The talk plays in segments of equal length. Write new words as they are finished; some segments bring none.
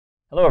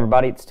Hello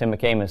everybody, it's Tim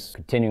McAmis,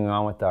 continuing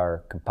on with our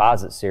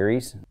composite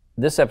series.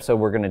 This episode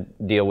we're going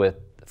to deal with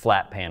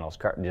flat panels,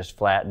 just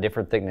flat,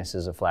 different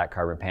thicknesses of flat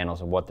carbon panels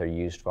and what they're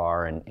used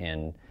for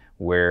and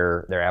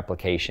where their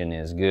application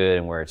is good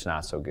and where it's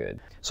not so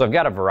good. So I've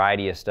got a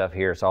variety of stuff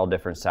here. It's all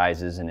different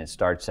sizes and it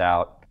starts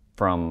out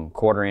from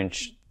 1/4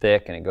 inch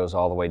thick and it goes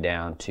all the way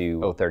down to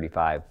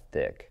 0.35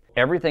 thick.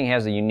 Everything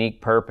has a unique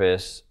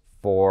purpose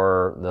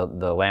for the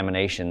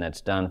lamination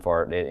that's done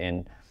for it,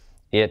 and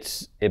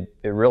it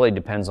really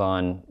depends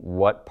on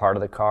what part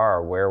of the car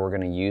or where we're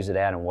going to use it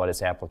at and what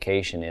its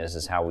application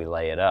is how we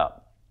lay it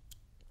up.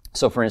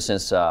 So for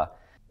instance, the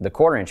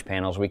 1/4 inch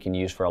panels we can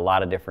use for a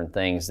lot of different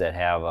things that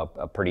have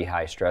a pretty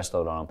high stress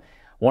load on them.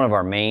 One of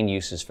our main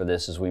uses for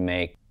this is we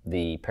make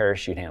the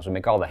parachute handles. We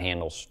make all the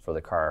handles for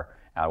the car.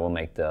 We'll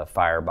make the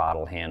fire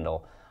bottle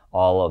handle,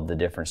 all of the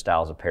different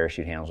styles of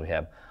parachute handles we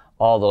have.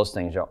 All those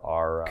things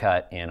are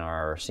cut in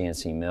our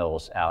CNC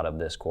mills out of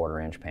this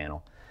 1/4 inch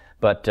panel.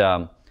 But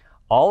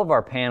all of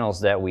our panels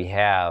that we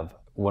have,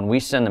 when we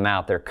send them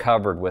out, they're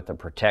covered with a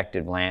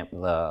protective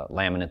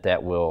laminate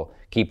that will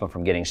keep them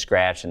from getting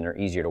scratched, and they're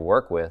easier to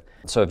work with.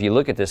 So if you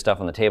look at this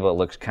stuff on the table, it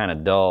looks kind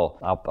of dull.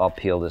 I'll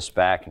peel this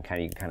back and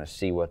you can kind of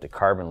see what the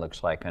carbon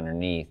looks like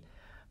underneath.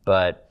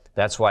 But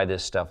that's why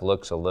this stuff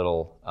looks a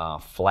little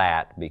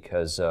flat,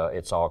 because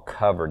it's all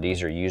covered.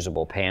 These are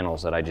usable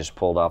panels that I just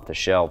pulled off the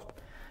shelf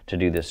to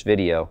do this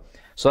video.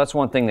 So that's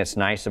one thing that's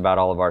nice about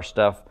all of our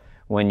stuff.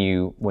 When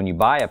you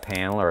buy a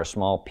panel or a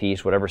small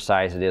piece, whatever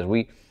size it is,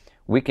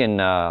 we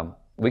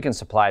can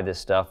supply this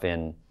stuff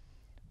in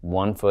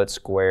 1 foot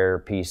square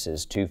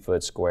pieces, 2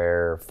 foot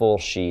square, full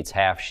sheets,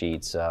 half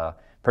sheets,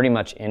 pretty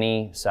much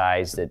any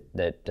size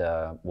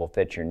that will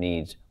fit your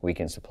needs we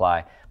can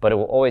supply. But it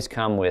will always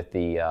come with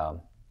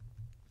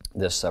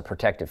this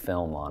protective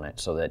film on it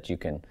so that you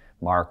can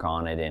mark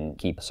on it and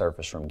keep the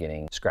surface from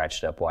getting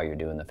scratched up while you're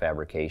doing the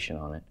fabrication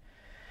on it.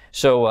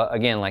 So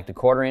again, like the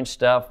 1/4 inch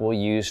stuff we'll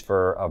use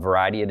for a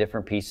variety of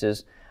different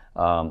pieces,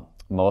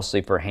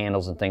 mostly for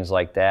handles and things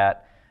like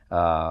that.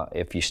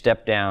 If you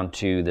step down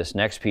to this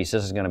next piece,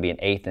 this is going to be an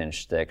 1/8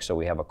 inch thick, so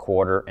we have a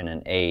 1/4 and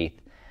an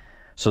 1/8.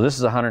 So this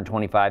is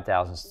 125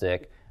 thousandths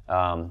thick.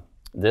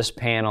 This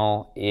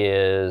panel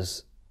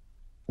is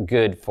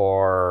good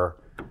for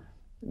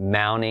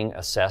mounting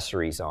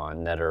accessories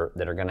on that are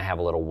going to have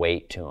a little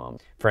weight to them.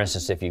 For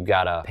instance, if you've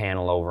got a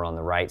panel over on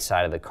the right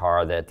side of the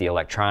car that the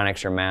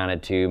electronics are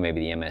mounted to,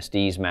 maybe the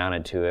MSD's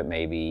mounted to it,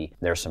 maybe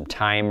there's some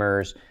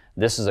timers,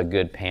 this is a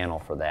good panel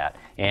for that.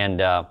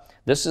 And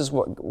this is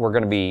what we're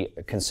going to be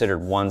considered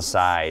one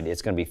side.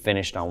 It's going to be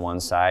finished on one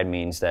side,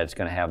 means that it's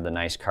going to have the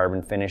nice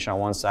carbon finish on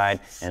one side,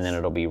 and then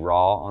it'll be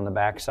raw on the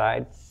back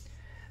side.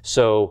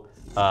 So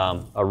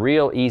a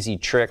real easy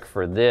trick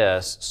for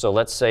this, so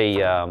let's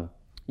say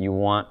you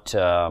want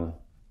to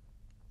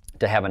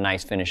have a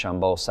nice finish on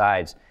both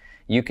sides.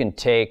 You can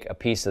take a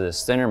piece of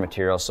this thinner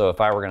material. So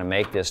if I were going to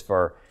make this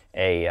for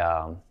a,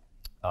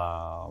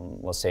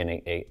 let's say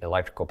an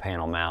electrical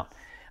panel mount,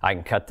 I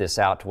can cut this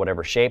out to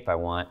whatever shape I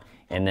want,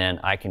 and then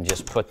I can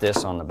just put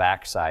this on the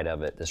back side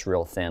of it, this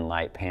real thin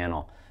light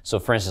panel. So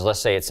for instance, let's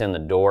say it's in the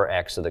door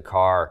X of the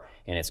car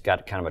and it's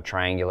got kind of a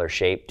triangular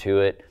shape to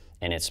it,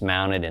 and it's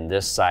mounted, and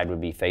this side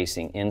would be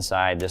facing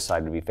inside, this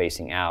side would be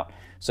facing out.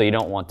 So you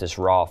don't want this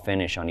raw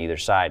finish on either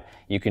side.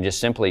 You can just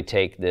simply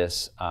take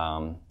this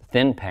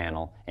thin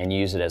panel and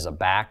use it as a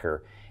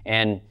backer.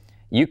 And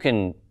you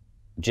can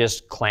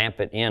just clamp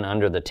it in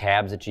under the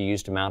tabs that you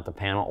use to mount the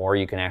panel, or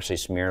you can actually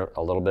smear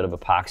a little bit of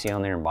epoxy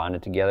on there and bond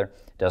it together.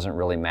 It doesn't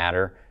really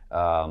matter.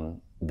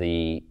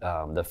 The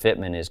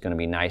fitment is going to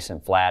be nice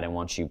and flat, and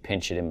once you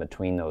pinch it in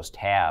between those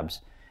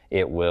tabs,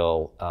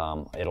 it'll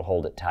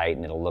hold it tight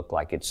and it'll look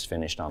like it's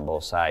finished on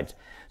both sides.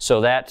 So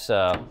that's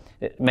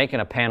making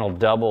a panel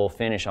double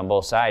finish on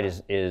both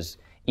sides is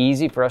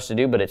easy for us to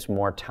do, but it's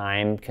more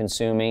time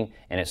consuming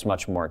and it's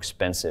much more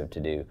expensive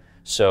to do.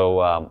 So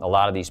a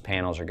lot of these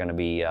panels are going to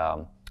be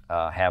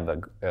have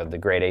the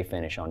grade A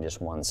finish on just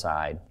one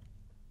side.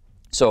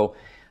 So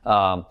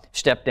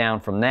step down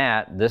from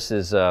that, this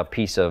is a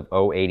piece of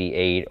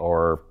 088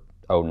 or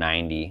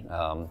 090,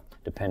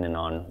 depending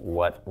on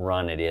what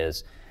run it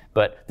is.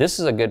 But this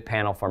is a good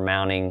panel for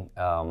mounting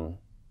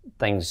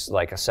things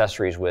like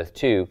accessories with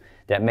too,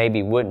 that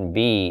maybe wouldn't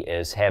be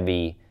as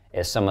heavy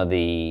as some of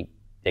the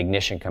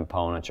ignition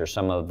components or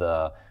some of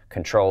the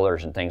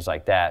controllers and things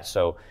like that.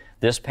 So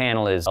this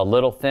panel is a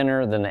little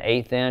thinner than the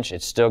 1/8 inch.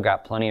 It's still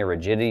got plenty of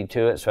rigidity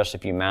to it, especially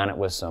if you mount it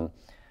with some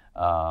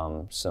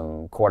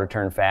 1/4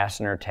 turn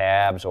fastener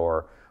tabs,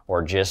 or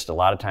just a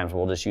lot of times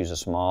we'll just use a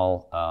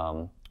small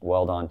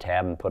weld-on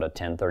tab and put a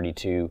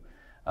 1032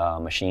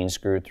 machine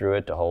screw through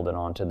it to hold it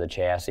onto the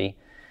chassis.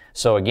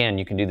 So again,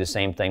 you can do the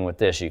same thing with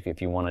this.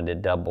 If you wanted to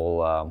double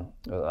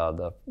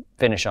the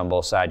finish on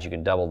both sides, you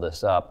can double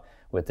this up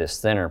with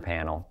this thinner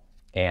panel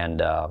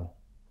and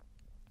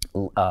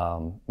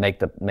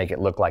make it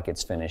look like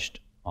it's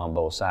finished on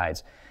both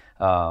sides.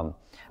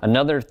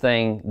 Another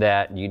thing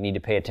that you need to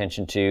pay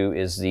attention to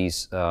is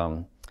these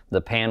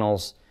the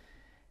panels.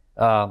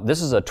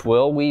 This is a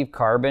twill weave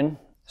carbon,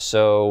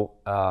 so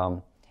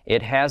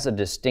it has a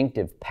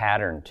distinctive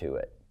pattern to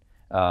it,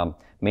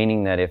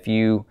 meaning that if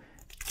you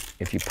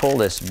pull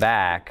this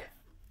back,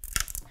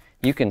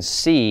 you can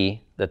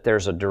see that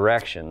there's a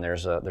direction.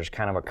 There's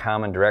kind of a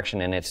common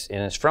direction, and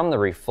it's from the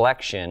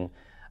reflection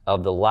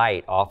of the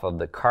light off of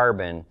the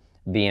carbon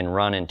being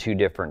run in two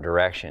different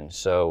directions.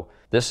 So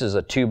this is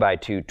a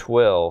 2x2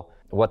 twill.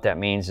 What that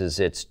means is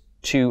it's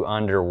 2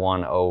 under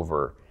 1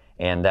 over,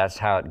 and that's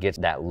how it gets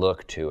that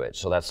look to it.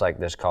 So that's like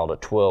this called a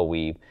twill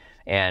weave.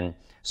 And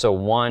so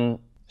one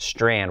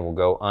strand will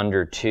go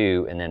under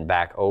 2 and then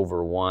back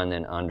over 1,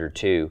 then under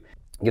 2.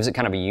 It gives it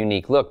kind of a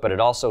unique look, but it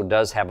also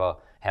does have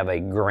a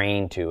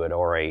grain to it,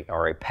 or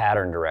a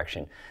pattern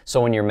direction.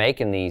 So when you're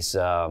making these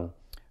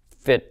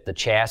fit the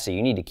chassis,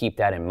 you need to keep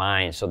that in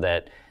mind, so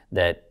that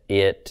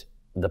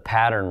the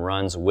pattern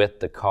runs with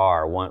the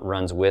car,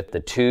 runs with the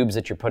tubes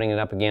that you're putting it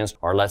up against,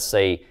 or let's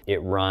say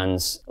it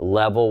runs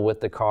level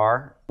with the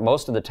car.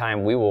 Most of the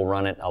time we will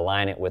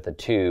align it with a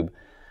tube,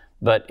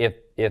 but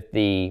if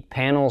the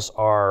panels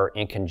are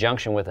in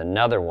conjunction with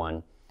another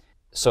one,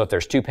 so if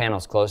there's two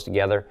panels close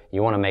together,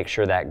 you want to make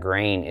sure that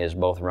grain is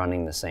both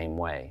running the same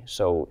way.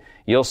 So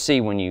you'll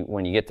see when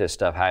you get this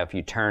stuff, how if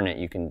you turn it,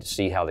 you can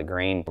see how the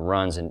grain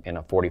runs in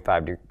a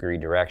 45-degree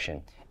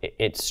direction.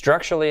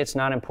 Structurally, it's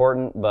not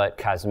important, but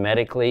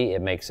cosmetically,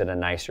 it makes it a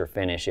nicer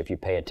finish if you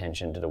pay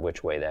attention to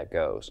which way that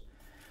goes.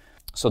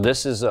 So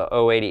this is a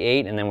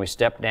 088, and then we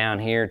step down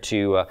here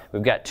to,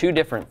 we've got two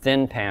different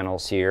thin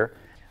panels here.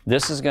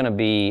 This is going to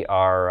be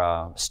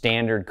our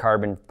standard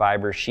carbon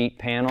fiber sheet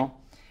panel.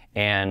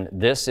 And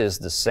this is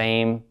the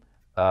same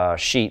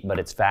sheet, but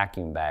it's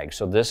vacuum bagged.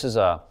 So this is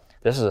a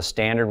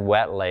standard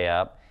wet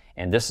layup,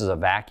 and this is a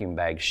vacuum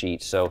bag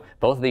sheet. So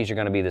both of these are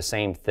going to be the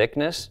same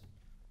thickness.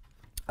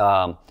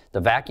 The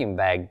vacuum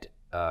bagged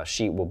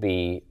sheet will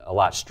be a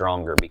lot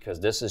stronger, because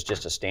this is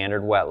just a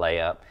standard wet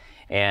layup,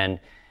 and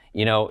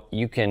you know,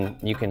 you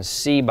can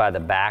see by the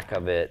back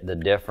of it the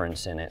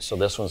difference in it. So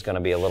this one's going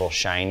to be a little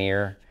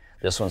shinier.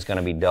 This one's going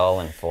to be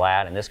dull and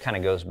flat, and this kind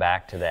of goes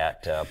back to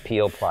that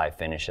peel ply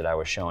finish that I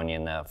was showing you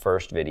in the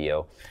first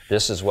video.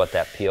 This is what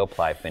that peel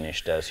ply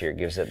finish does here. It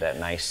gives it that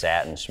nice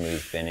satin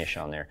smooth finish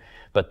on there.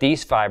 But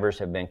these fibers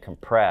have been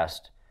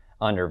compressed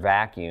under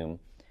vacuum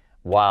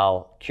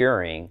while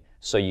curing,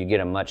 so you get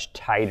a much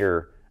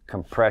tighter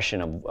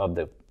compression of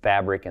the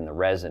fabric and the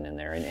resin in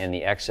there, and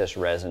the excess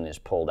resin is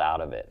pulled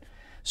out of it.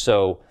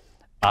 So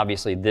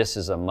obviously this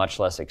is a much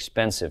less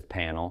expensive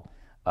panel.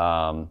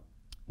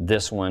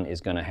 This one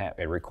is going to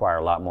require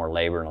a lot more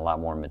labor and a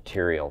lot more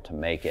material to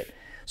make it.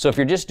 So if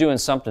you're just doing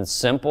something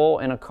simple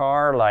in a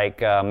car,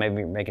 like maybe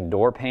you're making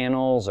door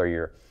panels, or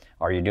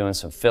you're doing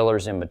some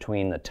fillers in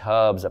between the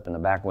tubs up in the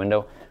back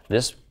window,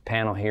 this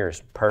panel here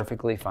is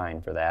perfectly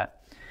fine for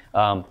that.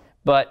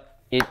 But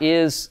it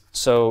is,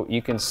 so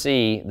you can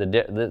see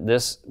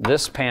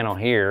this panel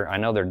here, I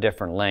know they're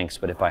different lengths,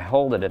 but if I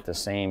hold it at the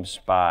same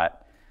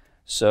spot,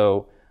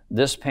 so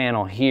this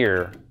panel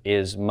here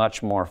is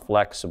much more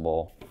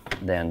flexible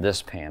than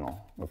this panel.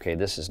 Okay,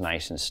 this is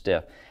nice and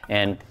stiff.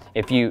 And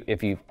if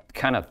you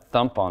kind of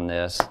thump on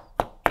this,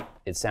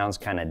 it sounds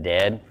kind of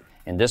dead,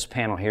 and this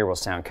panel here will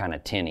sound kind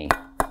of tinny.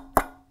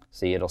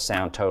 See, it'll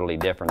sound totally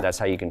different. That's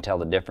how you can tell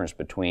the difference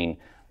between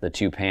the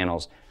two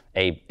panels.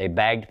 A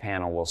bagged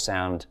panel will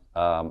sound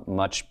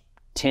much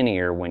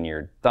tinnier when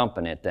you're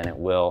thumping it than it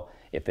will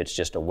if it's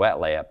just a wet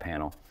layup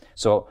panel.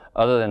 So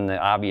other than the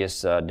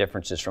obvious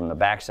differences from the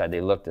backside,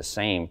 they look the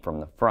same from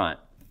the front.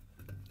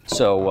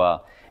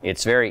 So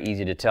it's very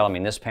easy to tell. I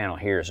mean, this panel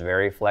here is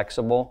very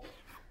flexible,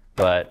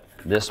 but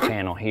this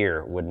panel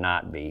here would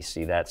not be.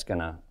 See, that's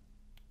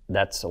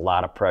a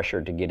lot of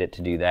pressure to get it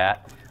to do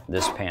that.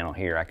 This panel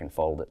here, I can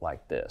fold it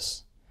like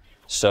this.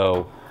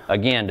 So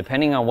again,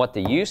 depending on what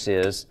the use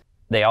is,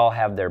 they all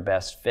have their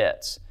best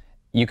fits.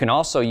 You can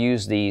also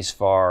use these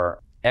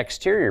for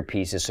exterior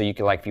pieces. So you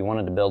can, like if you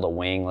wanted to build a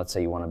wing, let's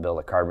say you want to build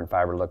a carbon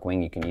fiber look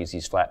wing, you can use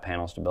these flat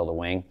panels to build a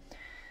wing.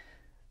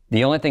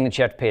 The only thing that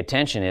you have to pay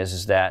attention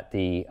is that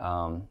the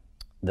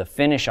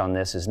finish on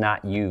this is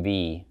not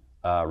UV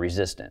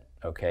resistant.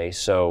 Okay,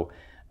 so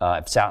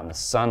if it's out in the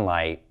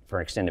sunlight for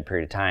an extended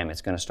period of time,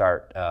 it's going to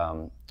start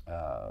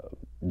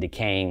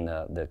decaying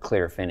the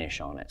clear finish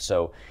on it.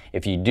 So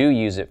if you do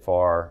use it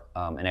for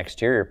an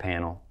exterior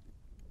panel,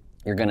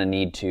 you're going to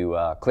need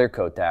to clear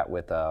coat that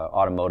with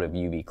automotive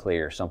UV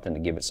clear, something to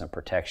give it some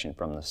protection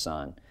from the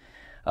sun.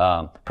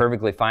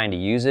 Perfectly fine to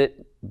use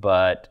it,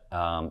 but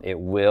it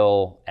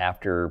will,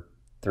 after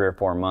 3 or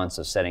 4 months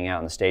of setting out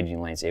in the staging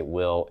lanes, it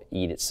will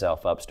eat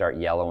itself up, start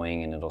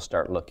yellowing, and it'll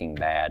start looking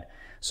bad.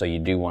 So you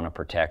do want to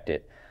protect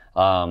it.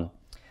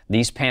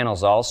 These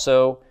panels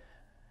also,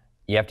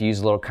 you have to use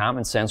a little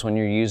common sense when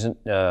you're using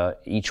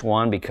each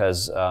one,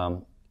 because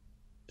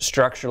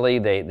structurally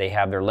they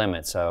have their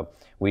limits.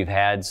 We've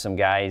had some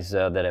guys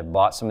that have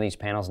bought some of these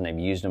panels and they've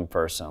used them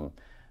for some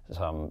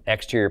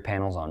exterior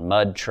panels on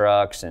mud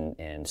trucks and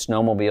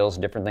snowmobiles,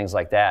 different things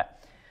like that.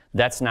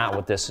 That's not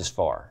what this is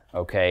for,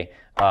 okay?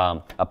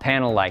 A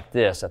panel like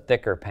this, a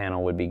thicker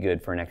panel, would be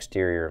good for an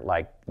exterior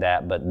like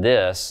that, but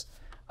this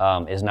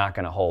is not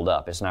going to hold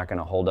up. It's not going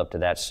to hold up to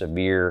that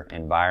severe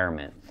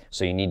environment.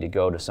 So you need to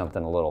go to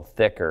something a little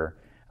thicker.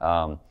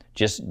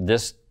 Just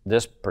this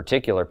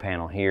particular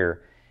panel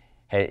here,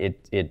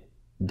 it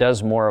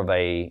does more of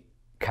a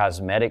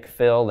cosmetic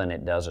fill than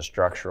it does a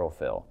structural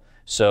fill.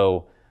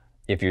 So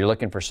if you're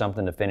looking for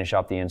something to finish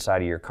off the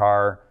inside of your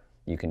car,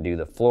 you can do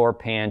the floor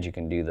pans, you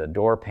can do the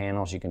door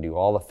panels, you can do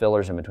all the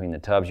fillers in between the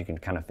tubs, you can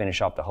kind of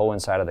finish off the whole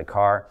inside of the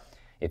car.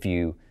 If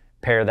you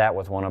pair that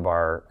with one of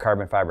our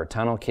carbon fiber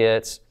tunnel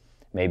kits,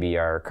 maybe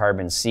our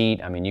carbon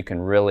seat, I mean, you can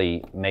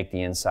really make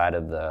the inside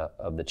of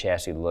the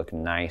chassis look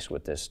nice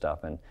with this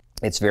stuff. And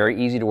it's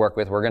very easy to work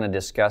with. We're going to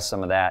discuss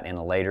some of that in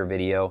a later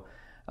video,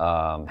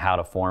 how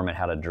to form it,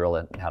 how to drill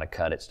it, how to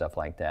cut it, stuff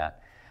like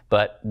that.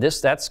 But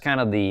that's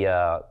kind of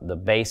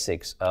the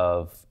basics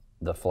of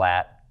the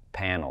flat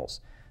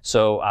panels.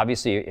 So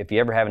obviously, if you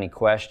ever have any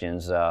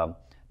questions,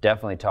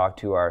 definitely talk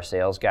to our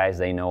sales guys.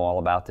 They know all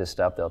about this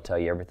stuff. They'll tell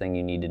you everything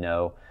you need to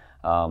know.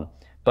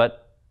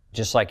 But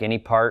just like any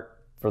part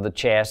for the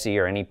chassis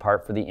or any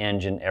part for the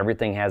engine,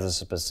 everything has a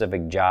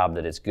specific job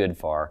that it's good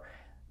for.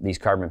 These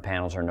carbon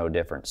panels are no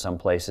different. Some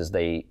places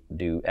they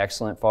do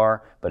excellent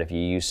for, but if you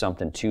use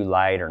something too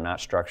light or not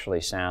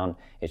structurally sound,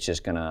 it's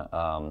just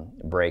gonna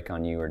break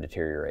on you or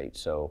deteriorate.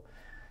 So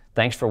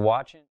thanks for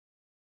watching.